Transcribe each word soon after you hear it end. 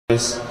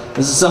There's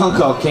a song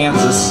called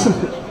Kansas.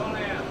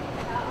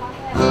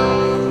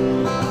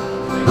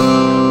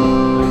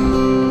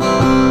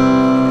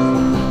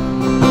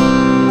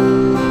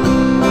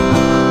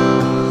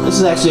 This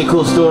is actually a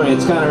cool story.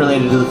 It's kind of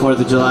related to the 4th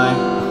of July.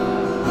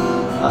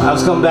 I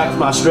was coming back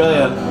from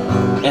Australia,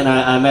 and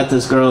I met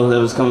this girl that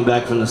was coming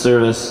back from the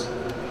service.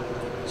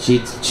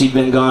 She'd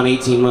been gone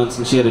 18 months,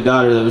 and she had a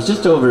daughter that was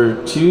just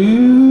over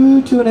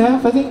two and a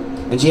half, I think.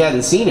 And she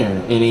hadn't seen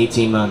her in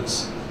 18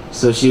 months.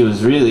 So she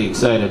was really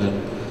excited,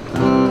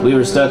 and we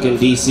were stuck in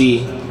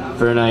DC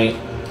for a night,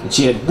 and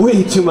she had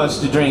way too much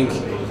to drink,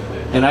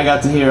 and I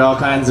got to hear all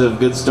kinds of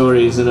good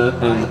stories and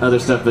other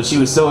stuff, but she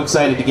was so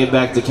excited to get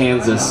back to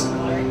Kansas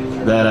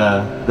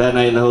that that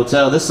night in the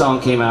hotel, this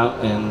song came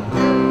out, and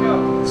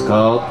it's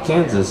called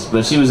Kansas.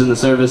 But she was in the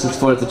service, it's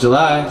 4th of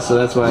July, so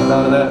that's why I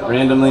thought of that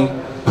randomly.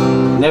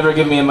 Never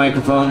give me a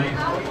microphone.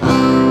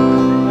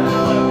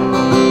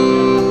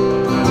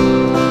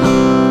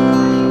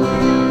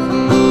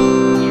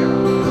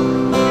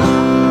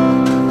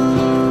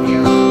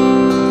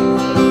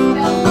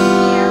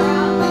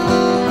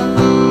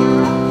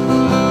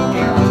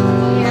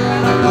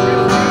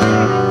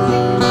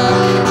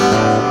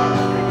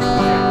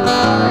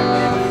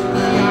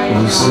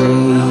 You say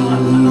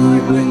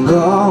you've been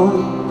gone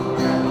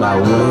by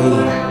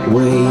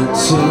way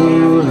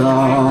too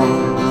long,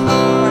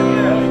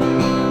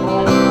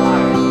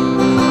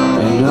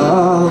 and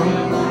all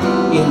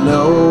you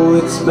know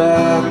it's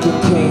back in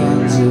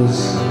Kansas.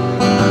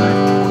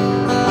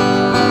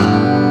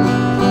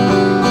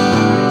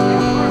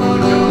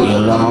 You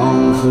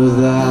long for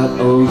that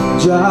old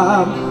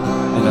job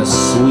and a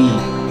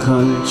sweet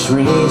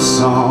country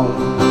song,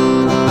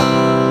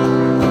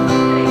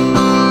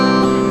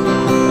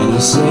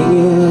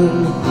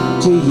 singing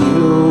to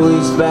you,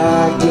 he's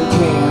back in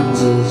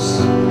Kansas.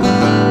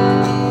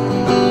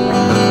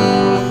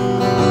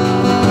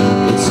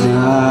 It's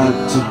not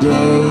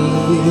today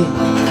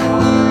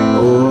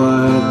or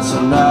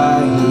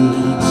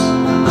tonight,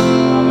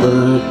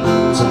 but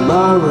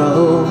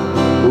tomorrow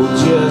will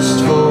just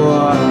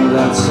for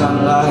that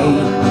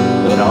sunlight,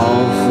 it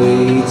all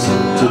fades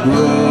to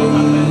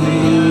gray.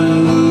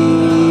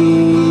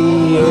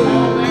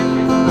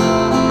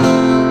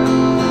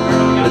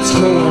 It's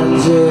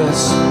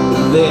Kansas,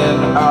 then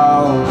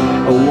all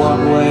a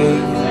one-way.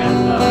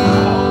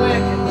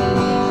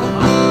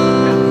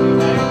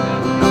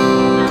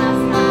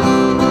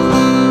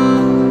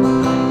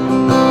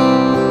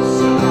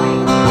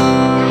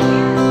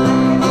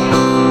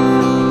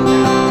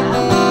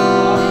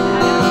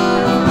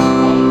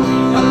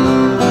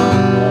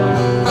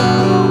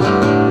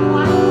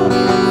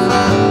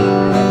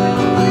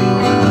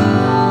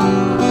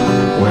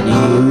 When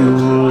you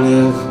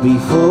lived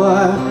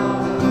before,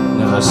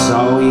 never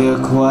saw you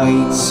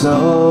quite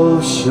so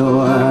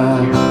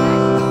sure.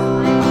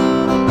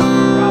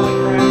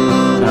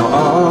 Now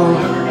all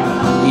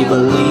you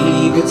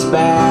believe it's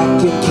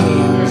back in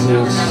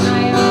Kansas.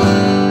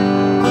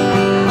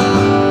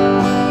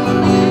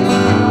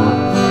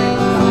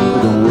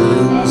 The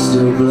wind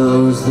still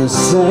blows the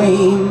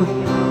same,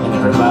 and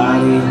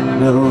everybody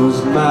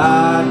knows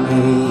my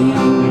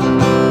name.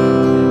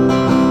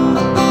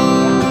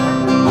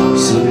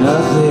 See,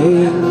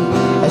 nothing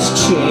has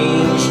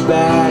changed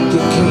back in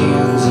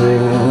Kansas.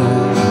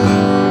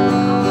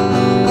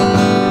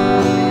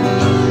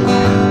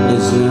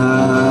 It's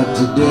not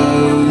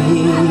today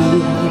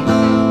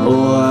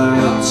or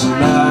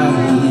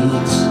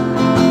tonight,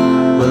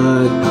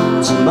 but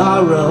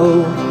tomorrow,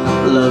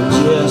 love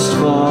just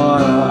for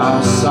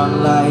our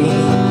sunlight,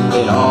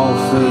 it all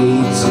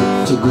fades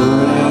to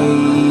gray.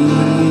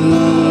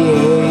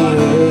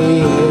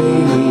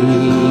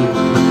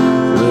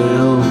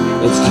 Well,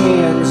 it's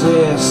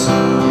Kansas,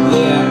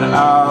 then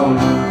I'll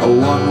a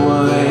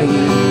one-way,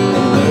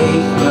 and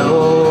make no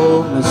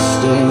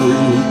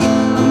mistake,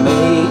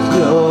 make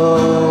no.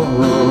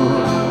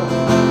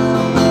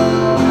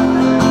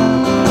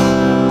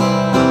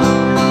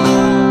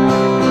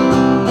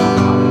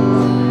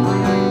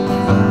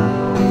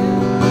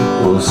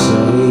 We'll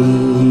say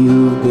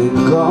you've been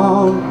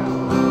gone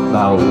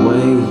by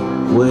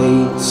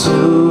way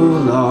too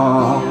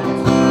long,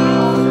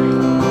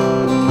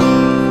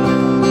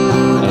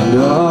 and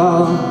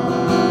all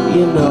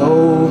you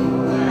know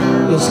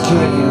is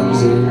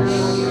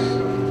Kansas.